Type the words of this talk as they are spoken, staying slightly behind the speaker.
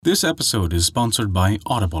This episode is sponsored by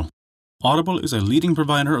Audible. Audible is a leading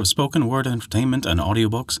provider of spoken word entertainment and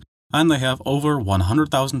audiobooks, and they have over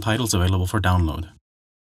 100,000 titles available for download.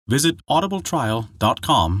 Visit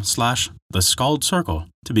audibletrial.com/The Skald Circle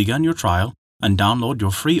to begin your trial and download your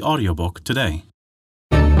free audiobook today.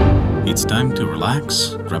 It's time to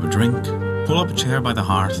relax, grab a drink, pull up a chair by the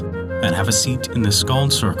hearth, and have a seat in the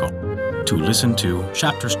Skald Circle to listen to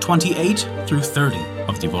chapters 28 through 30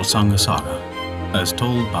 of the Völsunga Saga, as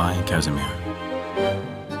told by Casimir.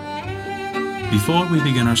 Before we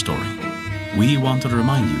begin our story, we want to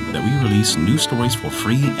remind you that we release new stories for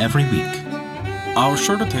free every week. Our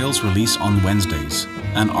shorter tales release on Wednesdays,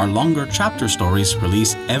 and our longer chapter stories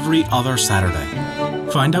release every other Saturday.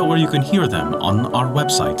 Find out where you can hear them on our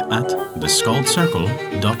website at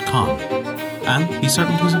theskaldscircle.com. And be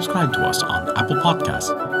certain to subscribe to us on Apple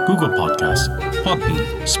Podcasts, Google Podcasts, Podbean,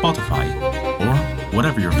 Spotify, or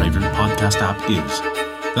whatever your favorite podcast app is.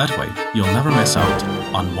 That way, you'll never miss out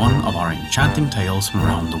on one of our enchanting tales from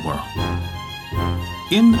around the world.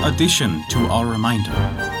 In addition to our reminder,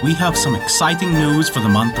 we have some exciting news for the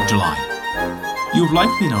month of July. You've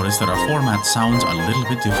likely noticed that our format sounds a little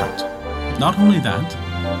bit different. Not only that,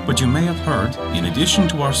 but you may have heard, in addition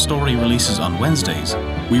to our story releases on Wednesdays,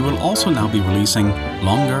 we will also now be releasing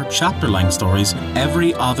longer chapter-length stories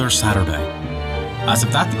every other Saturday. As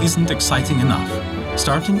if that isn't exciting enough,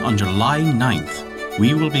 starting on July 9th,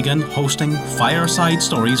 we will begin hosting fireside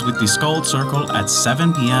stories with the Skald Circle at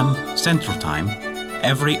 7 p.m. Central Time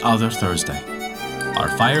every other Thursday. Our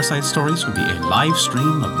fireside stories will be a live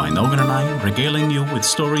stream of Minogan and I regaling you with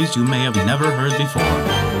stories you may have never heard before,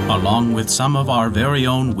 along with some of our very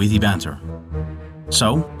own witty banter.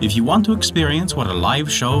 So, if you want to experience what a live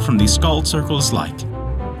show from the Skald Circle is like,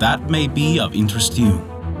 that may be of interest to you.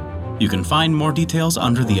 You can find more details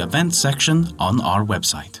under the events section on our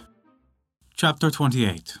website. Chapter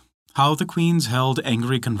 28. How the Queens held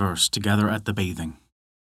angry converse together at the bathing.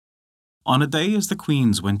 On a day as the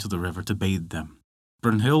queens went to the river to bathe them,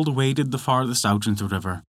 Brunhild waded the farthest out into the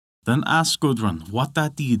river, then asked Gudrun what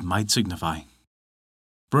that deed might signify.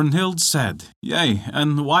 Brunhild said, "Yea,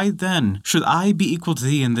 and why then should I be equal to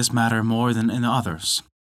thee in this matter more than in others?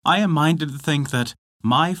 I am minded to think that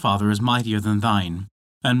my father is mightier than thine,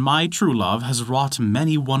 and my true love has wrought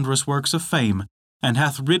many wondrous works of fame, and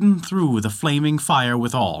hath ridden through the flaming fire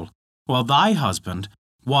withal, while thy husband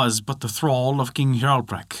was but the thrall of King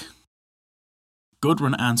Hjálbrek."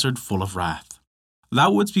 Gudrun answered full of wrath,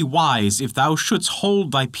 "Thou wouldst be wise if thou shouldst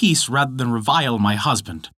hold thy peace rather than revile my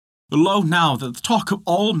husband. Lo now that the talk of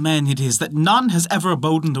all men it is that none has ever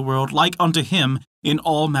abode in the world like unto him in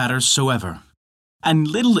all matters soever. And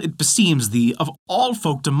little it beseems thee of all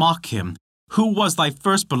folk to mock him, who was thy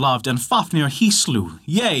first beloved, and Fafnir he slew,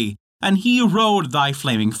 yea, and he rode thy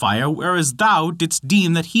flaming fire, whereas thou didst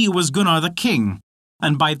deem that he was Gunnar the king,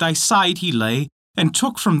 and by thy side he lay, and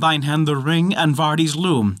took from thine hand the ring and Vardi's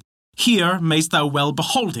loom. Here mayst thou well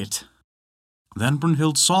behold it." Then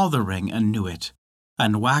Brunhild saw the ring and knew it,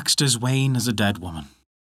 and waxed as wan as a dead woman.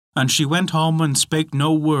 And she went home and spake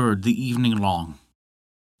no word the evening long.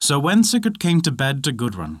 So when Sigurd came to bed to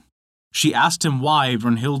Gudrun, she asked him why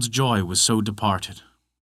Brunhild's joy was so departed.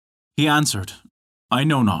 He answered, "I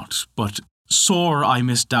know not, but sore I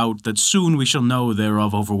misdoubt that soon we shall know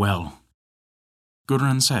thereof overwell."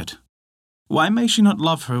 Gudrun said, "Why may she not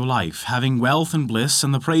love her life, having wealth and bliss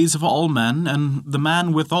and the praise of all men, and the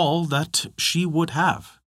man withal that she would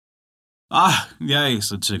have?" "Ah, yea,"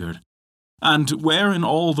 said Sigurd. "And where in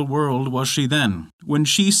all the world was she then, when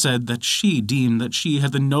she said that she deemed that she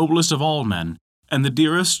had the noblest of all men, and the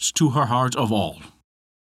dearest to her heart of all?"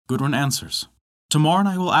 Gudrun answers, "Tomorrow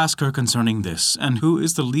I will ask her concerning this, and who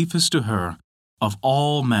is the liefest to her of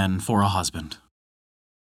all men for a husband."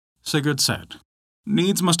 Sigurd said,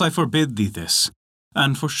 "Needs must I forbid thee this,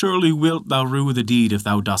 and for surely wilt thou rue the deed if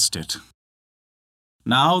thou dost it."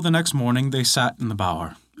 Now the next morning they sat in the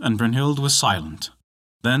bower, and Brunhild was silent.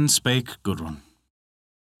 Then spake Gudrun,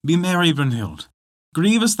 "Be merry, Brunhild.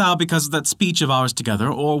 Grievest thou because of that speech of ours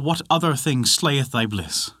together, or what other thing slayeth thy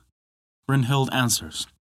bliss?" Brunhild answers,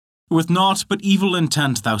 "With naught but evil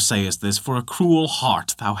intent thou sayest this, for a cruel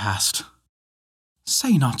heart thou hast."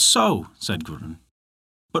 "Say not so," said Gudrun,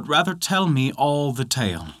 "but rather tell me all the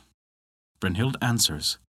tale." Brunhild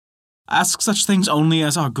answers, "Ask such things only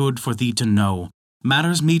as are good for thee to know,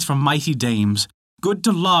 matters meet from mighty dames, good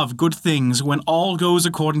to love good things when all goes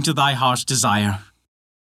according to thy heart's desire."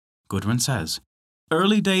 Gudrun says,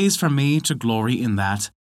 "Early days for me to glory in that,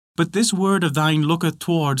 but this word of thine looketh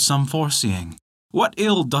toward some foreseeing. What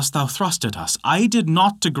ill dost thou thrust at us? I did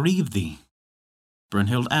not to grieve thee."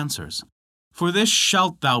 Brunhild answers, "For this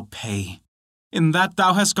shalt thou pay. in that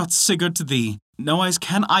thou hast got Sigurd to thee, nowise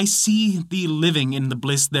can I see thee living in the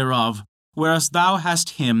bliss thereof, whereas thou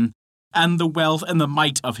hast him, and the wealth and the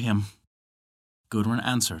might of him. Gudrun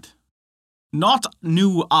answered, Naught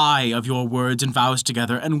knew I of your words and vows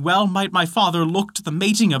together, and well might my father look to the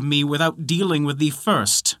mating of me without dealing with thee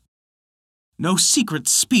first. No secret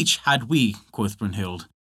speech had we, quoth Brunhild,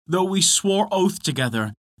 though we swore oath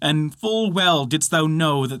together, and full well didst thou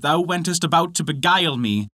know that thou wentest about to beguile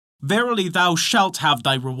me. Verily thou shalt have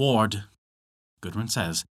thy reward. Gudrun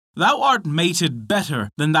says, Thou art mated better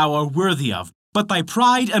than thou art worthy of, but thy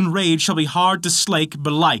pride and rage shall be hard to slake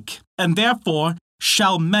belike, and therefore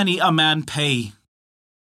shall many a man pay.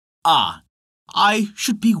 Ah, I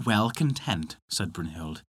should be well content, said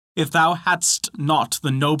Brunhild, if thou hadst not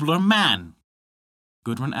the nobler man.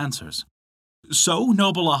 Gudrun answers, So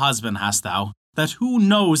noble a husband hast thou, that who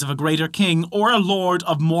knows of a greater king or a lord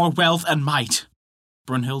of more wealth and might?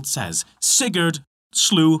 Brunhild says, Sigurd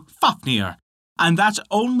slew Fafnir, and that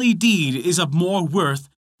only deed is of more worth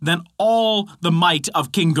than all the might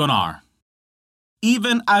of King Gunnar.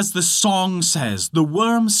 Even as the song says, the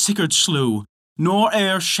worm Sigurd slew, nor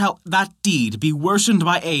e'er shall that deed be worsened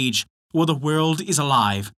by age, while the world is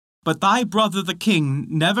alive. But thy brother the king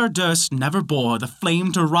never bore the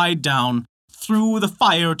flame to ride down, through the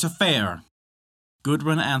fire to fare.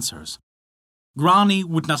 Gudrun answers, Grani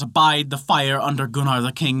would not abide the fire under Gunnar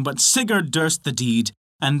the king, but Sigurd durst the deed,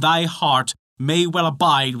 and thy heart may well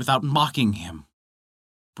abide without mocking him.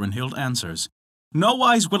 Brunhild answers,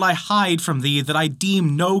 Nowise will I hide from thee that I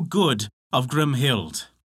deem no good of Grimhild.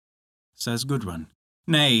 Says Gudrun,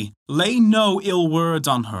 Nay, lay no ill words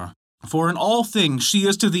on her, for in all things she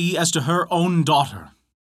is to thee as to her own daughter.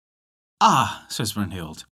 Ah, says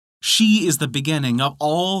Brunhild, she is the beginning of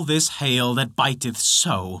all this hail that biteth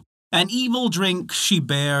so. An evil drink she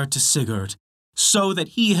bare to Sigurd, so that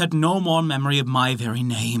he had no more memory of my very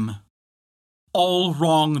name. All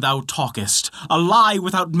wrong thou talkest, a lie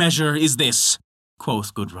without measure is this,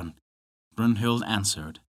 quoth Gudrun. Brunhild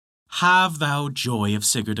answered, Have thou joy of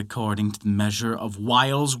Sigurd according to the measure of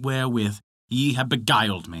wiles wherewith ye have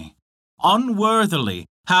beguiled me. Unworthily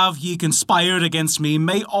have ye conspired against me,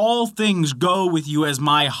 may all things go with you as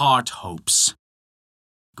my heart hopes.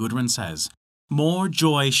 Gudrun says, More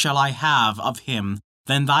joy shall I have of him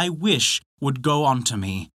than thy wish would go unto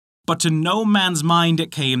me. But to no man's mind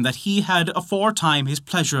it came that he had aforetime his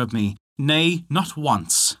pleasure of me, nay, not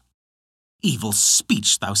once. Evil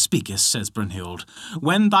speech thou speakest, says Brunhild.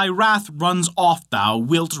 When thy wrath runs off thou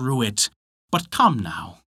wilt rue it. But come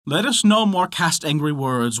now, let us no more cast angry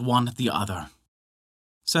words one at the other.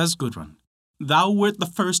 Says Gudrun, Thou wert the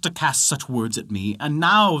first to cast such words at me, and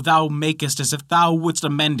now thou makest as if thou wouldst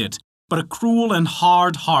amend it, but a cruel and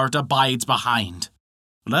hard heart abides behind.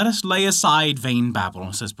 Let us lay aside vain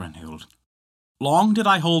babble, says Brunhild. Long did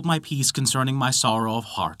I hold my peace concerning my sorrow of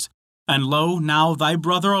heart, and lo, now thy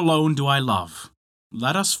brother alone do I love.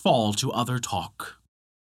 Let us fall to other talk.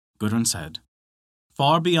 Gudrun said,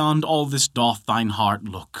 Far beyond all this doth thine heart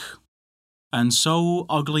look. And so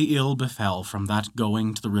ugly ill befell from that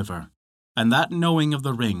going to the river, and that knowing of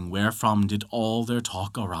the ring wherefrom did all their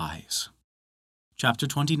talk arise. Chapter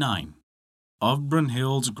 29. Of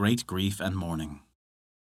Brunhild's great grief and mourning.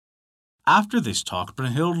 After this talk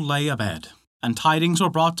Brunhild lay abed, and tidings were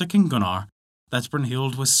brought to King Gunnar that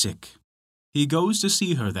Brunhild was sick. He goes to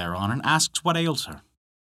see her thereon and asks what ails her.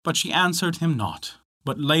 But she answered him not,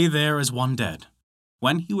 but lay there as one dead.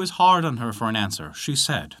 When he was hard on her for an answer, she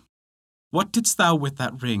said, What didst thou with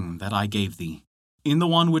that ring that I gave thee, in the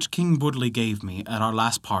one which King Budli gave me at our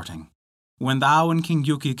last parting, when thou and King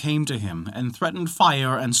Yuki came to him and threatened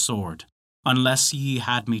fire and sword, unless ye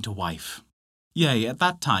had me to wife? Yea, at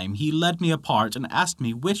that time he led me apart and asked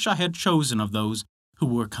me which I had chosen of those who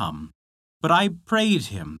were come. But I prayed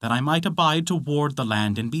him that I might abide to ward the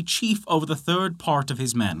land and be chief over the third part of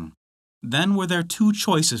his men. Then were there two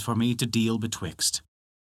choices for me to deal betwixt.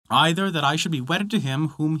 Either that I should be wedded to him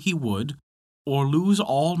whom he would, or lose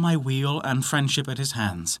all my weal and friendship at his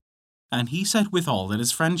hands. And he said withal that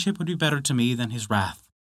his friendship would be better to me than his wrath.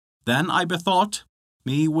 Then I bethought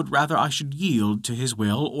me would rather I should yield to his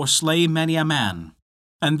will, or slay many a man.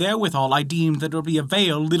 And therewithal I deemed that it would be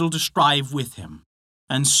avail little to strive with him.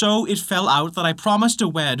 And so it fell out that I promised to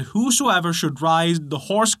wed whosoever should ride the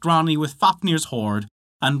horse Grani with Fafnir's horde,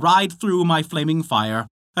 and ride through my flaming fire,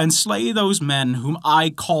 and slay those men whom I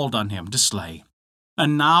called on him to slay.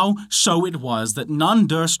 And now so it was that none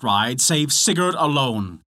durst ride save Sigurd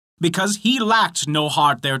alone, because he lacked no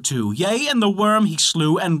heart thereto, yea, and the worm he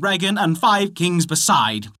slew, and Regan and 5 kings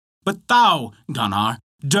beside. But thou, Gunnar,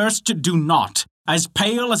 durst do naught, As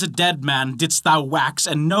pale as a dead man didst thou wax,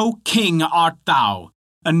 and no king art thou,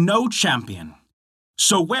 and no champion.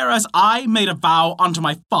 So whereas I made a vow unto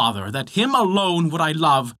my father that him alone would I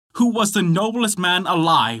love, who was the noblest man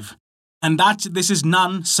alive, and that this is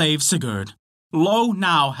none save Sigurd, lo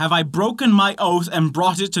now have I broken my oath and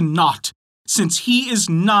brought it to naught, since he is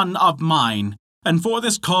none of mine, and for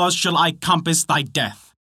this cause shall I compass thy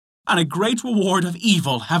death. And a great reward of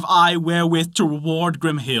evil have I wherewith to reward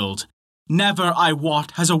Grimhild. Never, I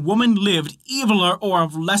wot, has a woman lived eviler or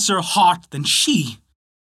of lesser heart than she.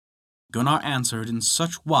 Gunnar answered in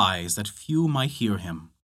such wise that few might hear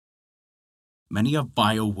him. Many a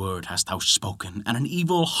vile word hast thou spoken, and an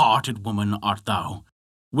evil-hearted woman art thou.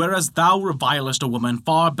 Whereas thou revilest a woman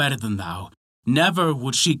far better than thou, never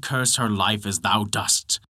would she curse her life as thou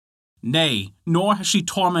dost. Nay, nor has she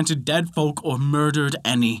tormented dead folk or murdered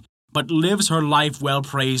any, but lives her life well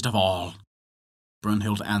praised of all.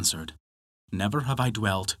 Brunhild answered, Never have I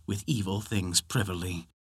dwelt with evil things privily,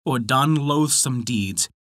 or done loathsome deeds,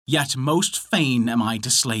 yet most fain am I to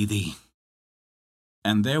slay thee.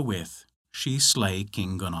 And therewith she slay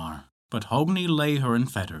King Gunnar, but Hogni lay her in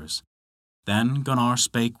fetters. Then Gunnar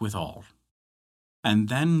spake withal. And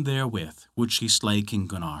then therewith would she slay King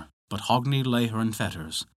Gunnar, but Hogni lay her in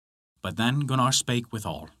fetters. But then Gunnar spake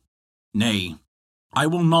withal. Nay, I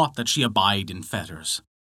will not that she abide in fetters.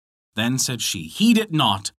 Then said she, Heed it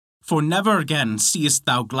not, for never again seest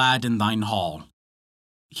thou glad in thine hall.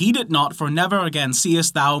 Heed it not, for never again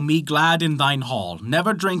seest thou me glad in thine hall,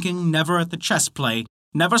 never drinking, never at the chess play,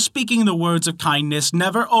 never speaking the words of kindness,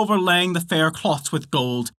 never overlaying the fair cloths with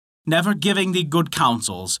gold, never giving thee good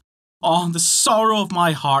counsels. Oh, the sorrow of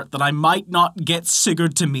my heart that I might not get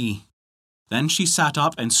Sigurd to me. Then she sat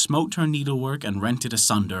up and smote her needlework and rent it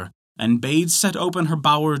asunder, and bade set open her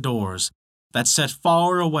bower doors, that set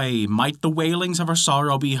far away might the wailings of her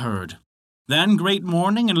sorrow be heard. Then great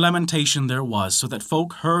mourning and lamentation there was, so that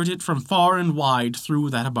folk heard it from far and wide through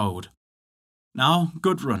that abode. Now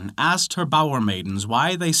Gudrun asked her bower maidens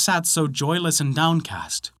why they sat so joyless and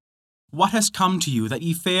downcast. What has come to you that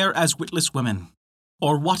ye fare as witless women?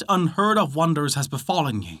 Or what unheard of wonders has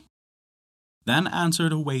befallen ye? Then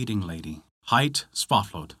answered a waiting lady, hight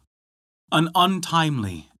Svaflod. An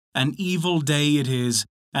untimely, an evil day it is,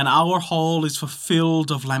 and our hall is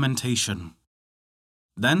fulfilled of lamentation.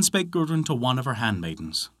 Then spake Gudrun to one of her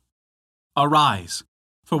handmaidens. Arise,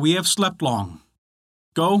 for we have slept long.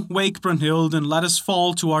 Go, wake Brunhild, and let us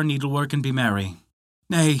fall to our needlework and be merry.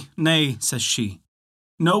 Nay, nay, says she.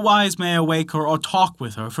 No wise may I wake her or talk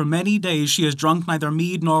with her, for many days she has drunk neither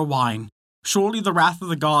mead nor wine. Surely the wrath of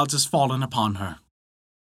the gods is fallen upon her.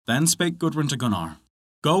 Then spake Gudrun to Gunnar.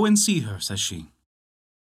 Go and see her, says she,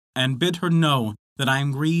 and bid her know that I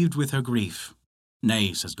am grieved with her grief.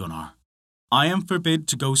 Nay, says Gunnar, I am forbid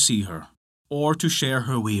to go see her, or to share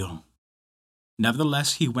her weal.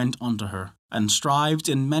 Nevertheless he went unto her, and strived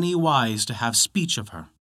in many wise to have speech of her,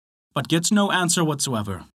 but gets no answer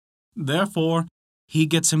whatsoever. Therefore he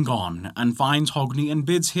gets him gone, and finds Hogni, and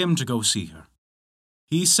bids him to go see her.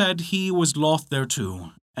 He said he was loth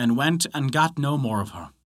thereto, and went and got no more of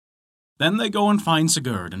her. Then they go and find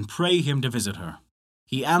Sigurd, and pray him to visit her.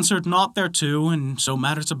 He answered not thereto, and so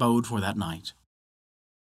matters abode for that night.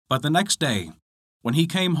 But the next day, when he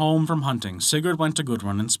came home from hunting, Sigurd went to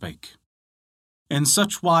Gudrun and spake. In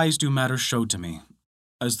such wise do matters show to me,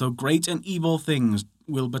 as though great and evil things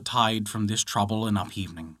will betide from this trouble and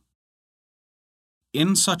upheaving.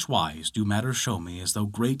 In such wise do matters show me, as though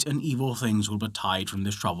great and evil things will betide from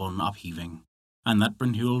this trouble and upheaving, and that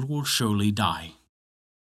Brunhild will surely die.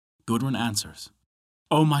 Gudrun answers,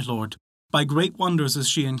 O my lord, by great wonders is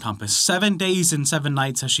she encompassed. 7 days and 7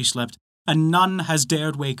 nights has she slept, and none has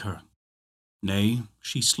dared wake her. Nay,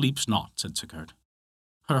 she sleeps not, said Sigurd.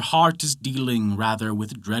 Her heart is dealing rather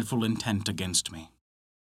with dreadful intent against me.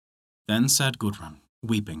 Then said Gudrun,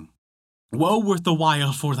 weeping, Woe worth the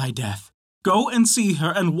while for thy death. Go and see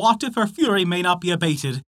her, and what if her fury may not be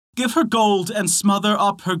abated? Give her gold, and smother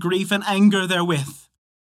up her grief and anger therewith.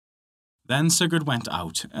 Then Sigurd went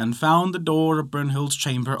out, and found the door of Brunhild's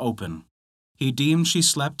chamber open. He deemed she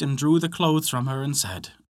slept, and drew the clothes from her, and said,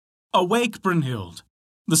 Awake, Brunhild!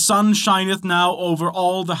 The sun shineth now over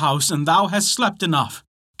all the house, and thou hast slept enough.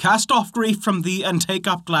 Cast off grief from thee, and take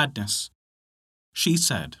up gladness. She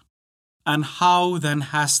said, And how then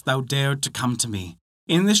hast thou dared to come to me?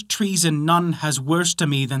 In this treason none has worse to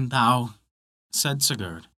me than thou. Said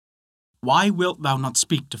Sigurd, Why wilt thou not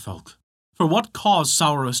speak to folk? For what cause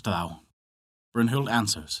sorrowest thou? Brunhild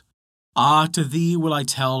answers, Ah, to thee will I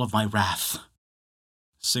tell of my wrath.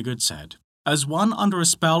 Sigurd said, As one under a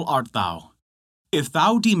spell art thou. If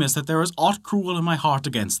thou deemest that there is aught cruel in my heart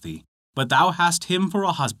against thee, but thou hast him for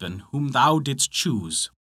a husband whom thou didst choose.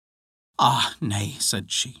 Ah, nay,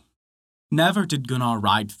 said she. Never did Gunnar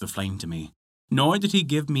ride through the flame to me, nor did he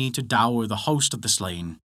give me to dower the host of the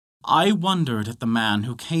slain. I wondered at the man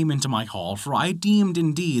who came into my hall, for I deemed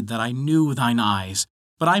indeed that I knew thine eyes,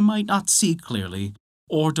 but I might not see clearly,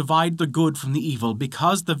 or divide the good from the evil,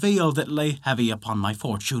 because the veil that lay heavy upon my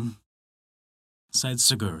fortune. Said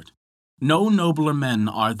Sigurd, No nobler men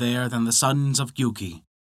are there than the sons of Giuki.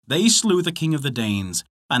 They slew the king of the Danes,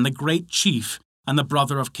 and the great chief, and the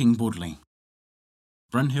brother of King Budli.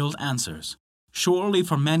 Brunhild answers, Surely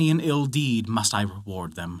for many an ill deed must I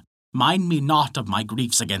reward them. Mind me not of my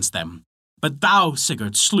griefs against them. But thou,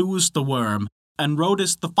 Sigurd, slewest the worm, and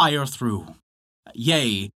rodest the fire through.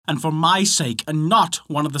 Yea, and for my sake, and not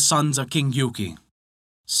one of the sons of King Giuki.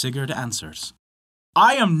 Sigurd answers,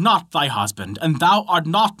 I am not thy husband, and thou art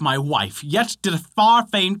not my wife, yet did a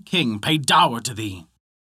far-famed king pay dower to thee.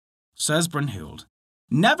 Says Brunhild,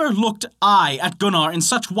 Never looked I at Gunnar in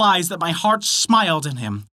such wise that my heart smiled in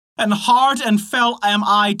him, and hard and fell am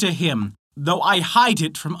I to him, though I hide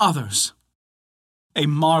it from others. A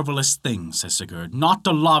marvellous thing, says Sigurd, not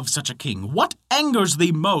to love such a king. What angers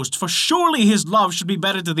thee most? For surely his love should be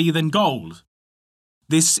better to thee than gold.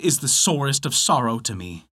 This is the sorest of sorrow to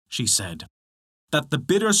me, she said, that the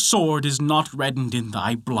bitter sword is not reddened in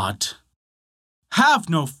thy blood. Have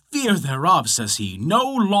no fear thereof, says he, no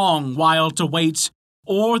long while to wait,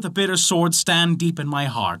 or the bitter sword stand deep in my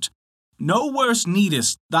heart. No worse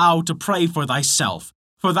needest thou to pray for thyself,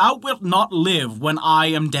 for thou wilt not live when I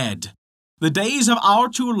am dead. The days of our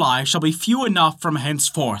two lives shall be few enough from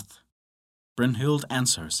henceforth. Brunhild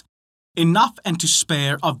answers, Enough and to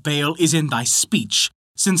spare of bale is in thy speech,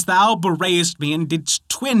 since thou bewrayest me and didst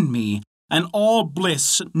twin me, and all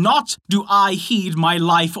bliss, not do I heed my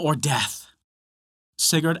life or death.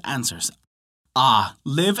 Sigurd answers, Ah,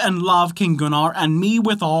 live and love King Gunnar, and me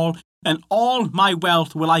withal, and all my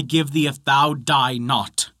wealth will I give thee if thou die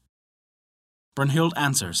not. Brunhild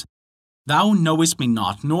answers, Thou knowest me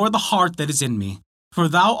not, nor the heart that is in me, for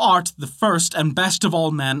thou art the first and best of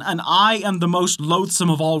all men, and I am the most loathsome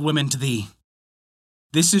of all women to thee.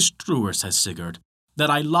 This is truer, says Sigurd, that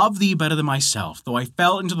I love thee better than myself, though I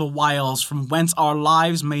fell into the wiles from whence our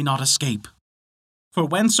lives may not escape. For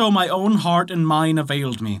whenso my own heart and mine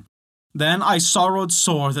availed me, then I sorrowed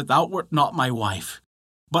sore that thou wert not my wife.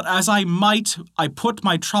 But as I might, I put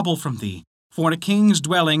my trouble from thee, for in a king's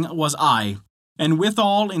dwelling was I, and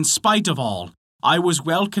withal, in spite of all, I was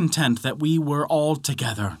well content that we were all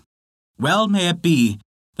together. Well may it be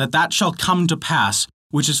that shall come to pass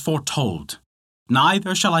which is foretold.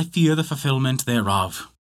 Neither shall I fear the fulfillment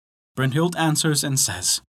thereof. Brunhild answers and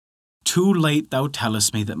says, Too late thou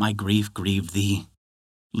tellest me that my grief grieved thee.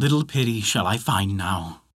 Little pity shall I find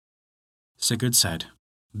now. Sigurd said,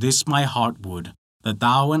 This my heart would, that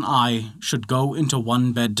thou and I should go into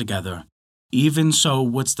one bed together. Even so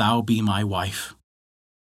wouldst thou be my wife.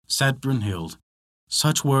 Said Brunhild,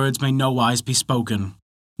 Such words may nowise be spoken,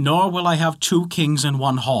 nor will I have two kings in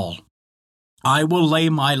one hall. I will lay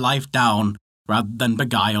my life down, rather than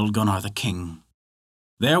beguile Gunnar the king.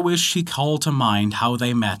 Therewith she called to mind how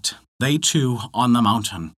they met, they two, on the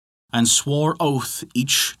mountain, and swore oath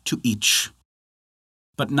each to each.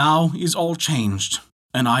 But now is all changed,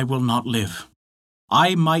 and I will not live.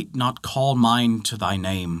 I might not call mine to thy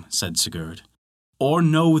name, said Sigurd, or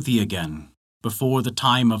know thee again, before the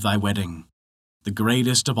time of thy wedding. The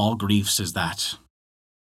greatest of all griefs is that.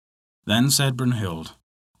 Then said Brunhild,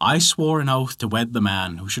 I swore an oath to wed the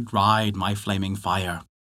man who should ride my flaming fire,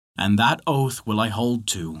 and that oath will I hold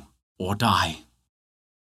to, or die.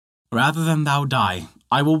 Rather than thou die,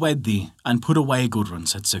 I will wed thee, and put away Gudrun,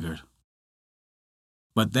 said Sigurd.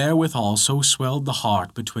 But therewithal so swelled the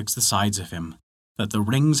heart betwixt the sides of him, that the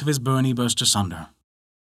rings of his byrnie burst asunder.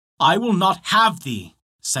 I will not have thee,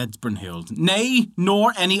 said Brunhild, nay,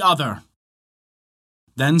 nor any other.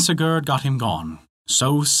 Then Sigurd got him gone,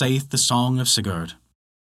 so saith the song of Sigurd.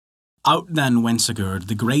 Out then went Sigurd,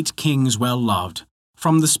 the great king's well-loved,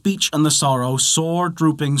 from the speech and the sorrow, sore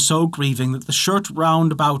drooping, so grieving that the shirt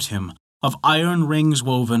round about him, of iron rings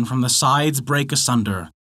woven from the sides brake asunder,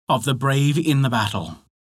 of the brave in the battle.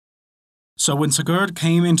 So when Sigurd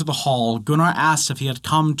came into the hall, Gunnar asked if he had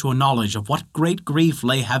come to a knowledge of what great grief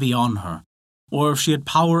lay heavy on her, or if she had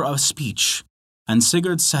power of speech, and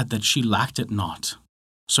Sigurd said that she lacked it not.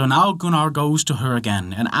 So now Gunnar goes to her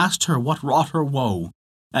again, and asked her what wrought her woe,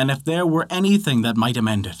 and if there were anything that might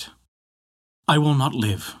amend it. I will not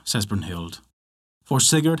live, says Brunhild, for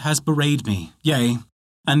Sigurd has bewrayed me, yea,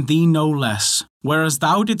 and thee no less, whereas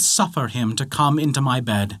thou didst suffer him to come into my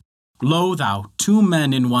bed. Lo thou, two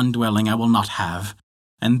men in one dwelling I will not have,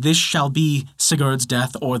 and this shall be Sigurd's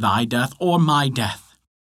death, or thy death, or my death.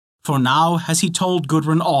 For now has he told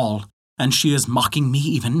Gudrun all, and she is mocking me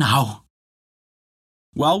even now."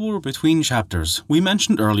 While we were between chapters, we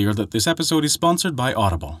mentioned earlier that this episode is sponsored by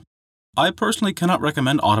Audible. I personally cannot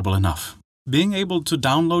recommend Audible enough. Being able to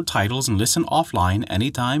download titles and listen offline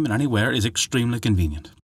anytime and anywhere is extremely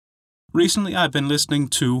convenient. Recently, I've been listening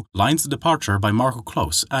to Lines of Departure by Marco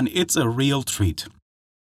Close, and it's a real treat.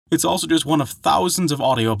 It's also just one of thousands of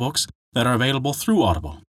audiobooks that are available through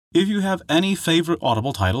Audible. If you have any favorite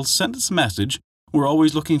Audible titles, send us a message. We're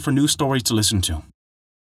always looking for new stories to listen to.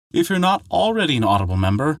 If you're not already an Audible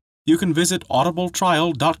member, you can visit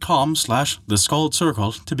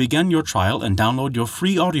audibletrial.com/theskulledcircle to begin your trial and download your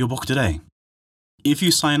free audiobook today. If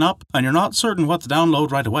you sign up and you're not certain what to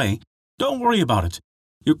download right away, don't worry about it.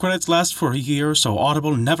 Your credits last for a year, so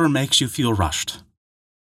Audible never makes you feel rushed.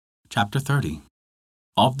 Chapter 30.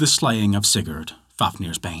 Of the Slaying of Sigurd,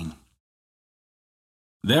 Fafnir's Bane.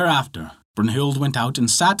 Thereafter, Brunhild went out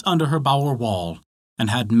and sat under her bower wall,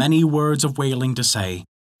 and had many words of wailing to say,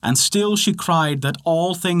 and still she cried that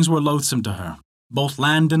all things were loathsome to her, both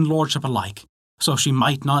land and lordship alike, so she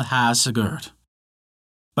might not ha Sigurd.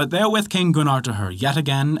 But therewith came Gunnar to her yet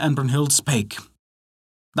again, and Brunhild spake,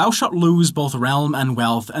 "Thou shalt lose both realm and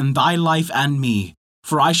wealth, and thy life and me,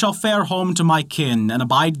 for I shall fare home to my kin, and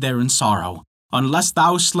abide there in sorrow, unless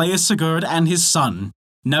thou slayest Sigurd and his son,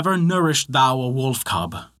 never nourished thou a wolf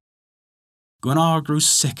cub." Gunnar grew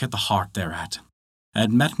sick at the heart thereat,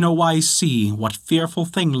 and met no wise see what fearful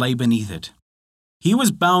thing lay beneath it. He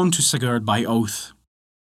was bound to Sigurd by oath,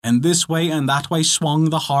 and this way and that way swung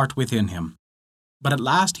the heart within him. But at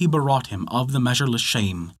last he bethought him of the measureless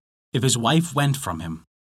shame, if his wife went from him,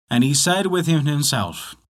 and he said within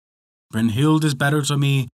himself, "Brunhild is better to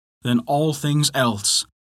me than all things else,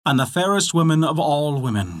 and the fairest woman of all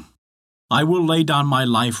women. I will lay down my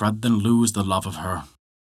life rather than lose the love of her."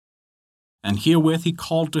 And herewith he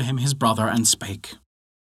called to him his brother and spake,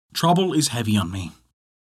 "Trouble is heavy on me."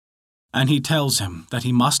 And he tells him that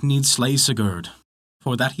he must needs slay Sigurd,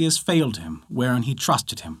 for that he has failed him wherein he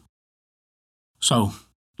trusted him. So,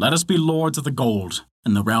 let us be lords of the gold,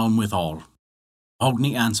 and the realm withal.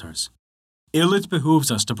 Hogni answers, "Ill it behooves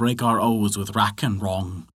us to break our oaths with wrack and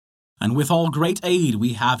wrong, and with all great aid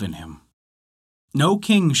we have in him. No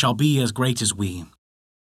king shall be as great as we,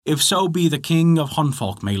 if so be the king of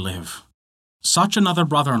Hunfolk may live. Such another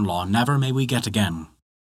brother-in-law never may we get again.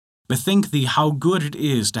 Bethink thee how good it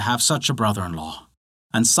is to have such a brother-in-law,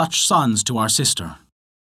 and such sons to our sister.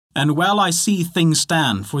 And well I see things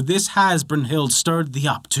stand, for this has Brunhild stirred thee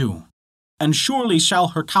up too, and surely shall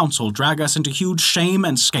her counsel drag us into huge shame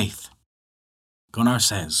and scathe." Gunnar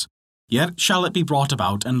says, "Yet shall it be brought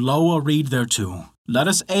about, and lo a reed thereto. Let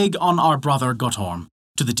us egg on our brother Guttorm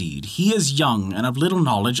to the deed. He is young and of little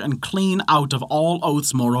knowledge, and clean out of all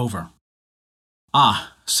oaths moreover."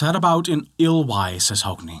 "Ah, set about in ill wise," says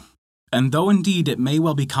Hogni, "and though indeed it may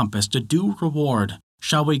well be compassed, a due reward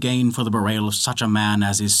shall we gain for the burial of such a man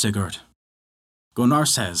as is Sigurd." Gunnar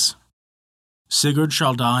says, "Sigurd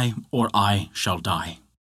shall die, or I shall die."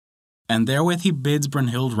 And therewith he bids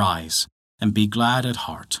Brunhild rise, and be glad at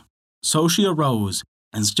heart. So she arose,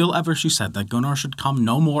 and still ever she said that Gunnar should come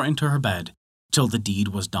no more into her bed, till the deed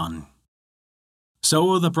was done.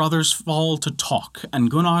 So the brothers fall to talk, and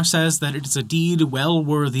Gunnar says that it is a deed well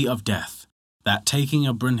worthy of death, that taking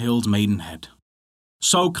of Brunhild's maidenhead.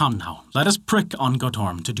 So come now, let us prick on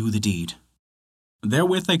Guttorm to do the deed.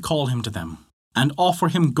 Therewith they call him to them, and offer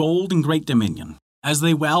him gold and great dominion, as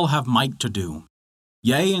they well have might to do.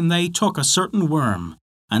 Yea, and they took a certain worm,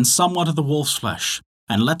 and somewhat of the wolf's flesh,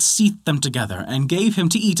 and let seethe them together, and gave him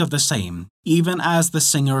to eat of the same, even as the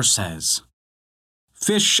singer says.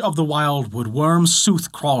 Fish of the wildwood, worms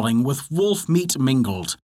sooth crawling, with wolf meat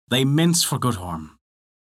mingled, they mince for Guttorm.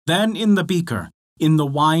 Then in the beaker, in the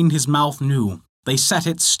wine his mouth knew, they set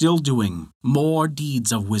it still doing, more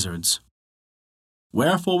deeds of wizards.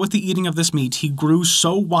 Wherefore with the eating of this meat he grew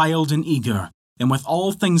so wild and eager, and with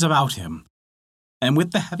all things about him, and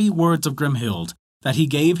with the heavy words of Grimhild, that he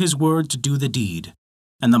gave his word to do the deed,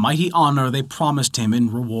 and the mighty honour they promised him in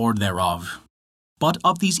reward thereof. But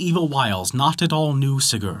of these evil wiles not at all knew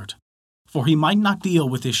Sigurd, for he might not deal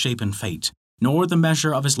with his shapen fate, nor the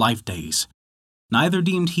measure of his life days, neither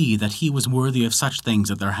deemed he that he was worthy of such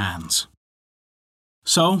things at their hands.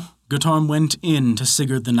 So Guttorm went in to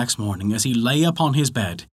Sigurd the next morning as he lay upon his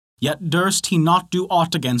bed, yet durst he not do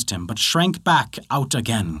aught against him, but shrank back out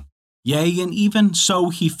again. Yea, and even so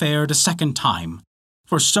he fared a second time,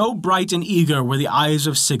 for so bright and eager were the eyes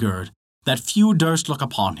of Sigurd, that few durst look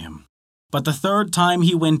upon him. But the third time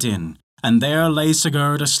he went in, and there lay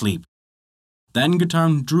Sigurd asleep. Then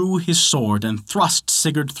Guttorm drew his sword and thrust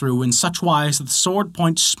Sigurd through in such wise that the sword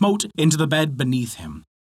point smote into the bed beneath him.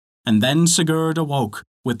 And then Sigurd awoke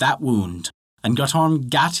with that wound, and Guttorm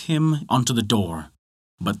gat him unto the door.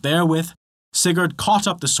 But therewith Sigurd caught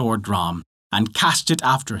up the sword drum, and cast it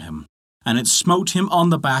after him, and it smote him on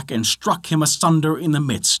the back and struck him asunder in the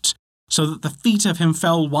midst, so that the feet of him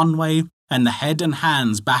fell one way, and the head and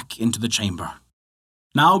hands back into the chamber.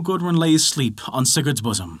 Now Gudrun lay asleep on Sigurd's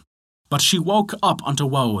bosom, but she woke up unto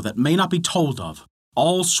woe that may not be told of,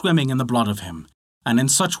 all swimming in the blood of him, and in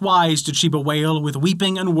such wise did she bewail with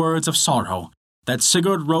weeping and words of sorrow, that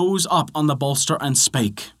Sigurd rose up on the bolster and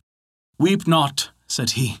spake. Weep not,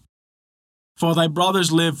 said he, for thy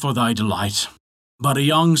brothers live for thy delight. But a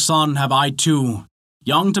young son have I too,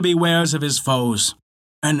 young to be wares of his foes,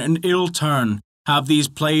 and an ill turn have these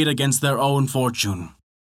played against their own fortune.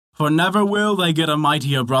 For never will they get a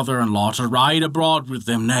mightier brother-in-law to ride abroad with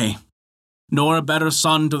them, nay, nor a better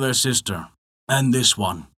son to their sister, than this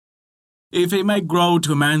one. If he may grow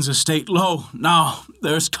to man's estate, lo, now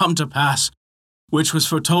there's come to pass, which was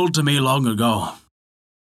foretold to me long ago.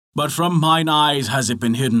 But from mine eyes has it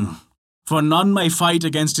been hidden, for none may fight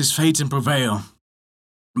against his fate and prevail.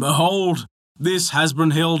 Behold, this has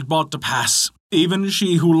Brunhild brought to pass, even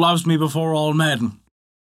she who loves me before all men.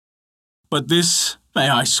 But this may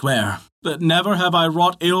I swear, that never have I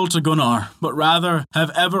wrought ill to Gunnar, but rather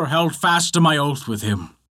have ever held fast to my oath with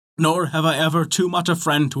him, nor have I ever too much a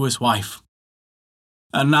friend to his wife.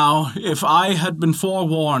 And now, if I had been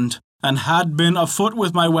forewarned, and had been afoot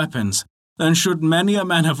with my weapons, then should many a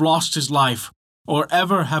man have lost his life, or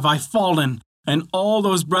ever have I fallen, and all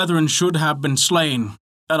those brethren should have been slain,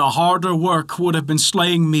 and a harder work would have been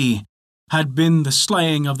slaying me, had been the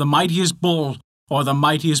slaying of the mightiest bull, or the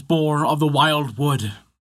mightiest boar of the wild wood.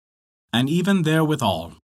 And even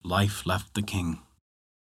therewithal life left the king.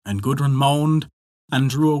 And Gudrun moaned, and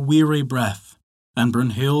drew a weary breath, and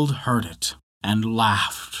Brunhild heard it, and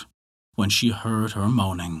laughed, when she heard her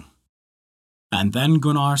moaning. And then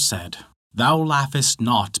Gunnar said, Thou laughest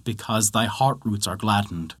not because thy heart roots are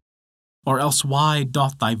gladdened, or else why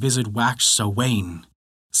doth thy visage wax so wan?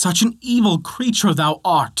 Such an evil creature thou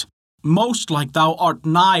art, most like thou art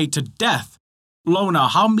nigh to death. Lona,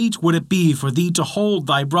 how meet would it be for thee to hold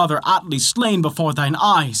thy brother Atli slain before thine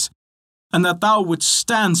eyes, and that thou wouldst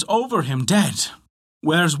stand over him dead,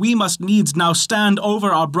 whereas we must needs now stand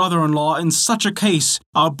over our brother-in-law in such a case,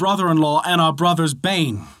 our brother-in-law and our brother's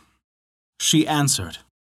bane. She answered,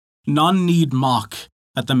 None need mock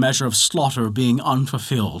at the measure of slaughter being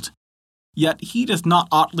unfulfilled. Yet heedeth not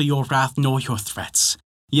Atli your wrath nor your threats.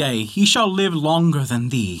 Yea, he shall live longer than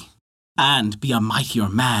thee, and be a mightier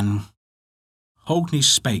man. Hogni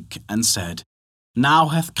spake and said, Now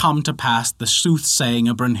hath come to pass the soothsaying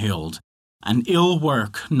of Brunhild, an ill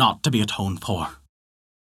work not to be atoned for.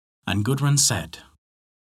 And Gudrun said,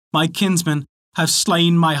 My kinsmen have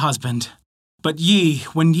slain my husband, but ye,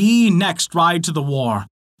 when ye next ride to the war,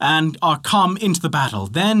 and are come into the battle,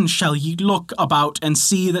 then shall ye look about and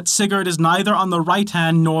see that Sigurd is neither on the right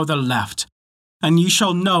hand nor the left, and ye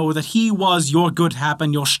shall know that he was your good hap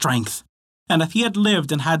and your strength, and if he had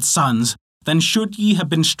lived and had sons, then should ye have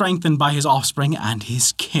been strengthened by his offspring and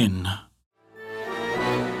his kin.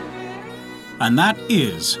 And that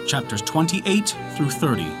is chapters 28 through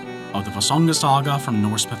 30 of the Völsunga Saga from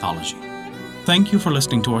Norse mythology. Thank you for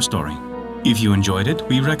listening to our story. If you enjoyed it,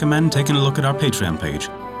 we recommend taking a look at our Patreon page,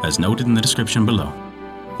 as noted in the description below.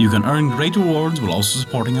 You can earn great rewards while also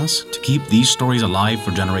supporting us to keep these stories alive for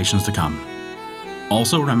generations to come.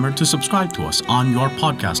 Also remember to subscribe to us on your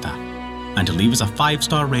podcast app, and to leave us a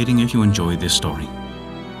 5-star rating if you enjoyed this story.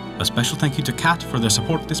 A special thank you to Kat for their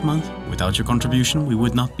support this month. Without your contribution, we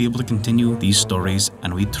would not be able to continue these stories,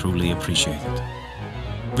 and we truly appreciate it.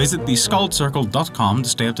 Visit theskaldscircle.com to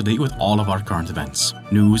stay up to date with all of our current events,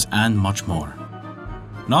 news, and much more.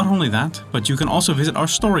 Not only that, but you can also visit our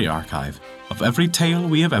story archive of every tale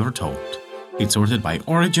we have ever told. It's sorted by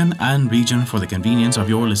origin and region for the convenience of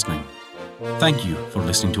your listening. Thank you for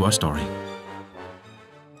listening to our story.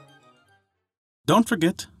 Don't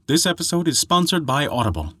forget, this episode is sponsored by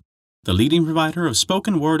Audible, the leading provider of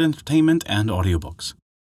spoken word entertainment and audiobooks.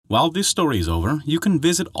 While this story is over, you can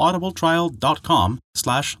visit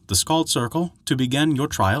audibletrial.com/theskaldscircle to begin your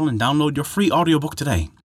trial and download your free audiobook today.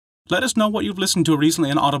 Let us know what you've listened to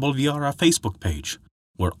recently on Audible via our Facebook page.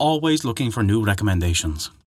 We're always looking for new recommendations.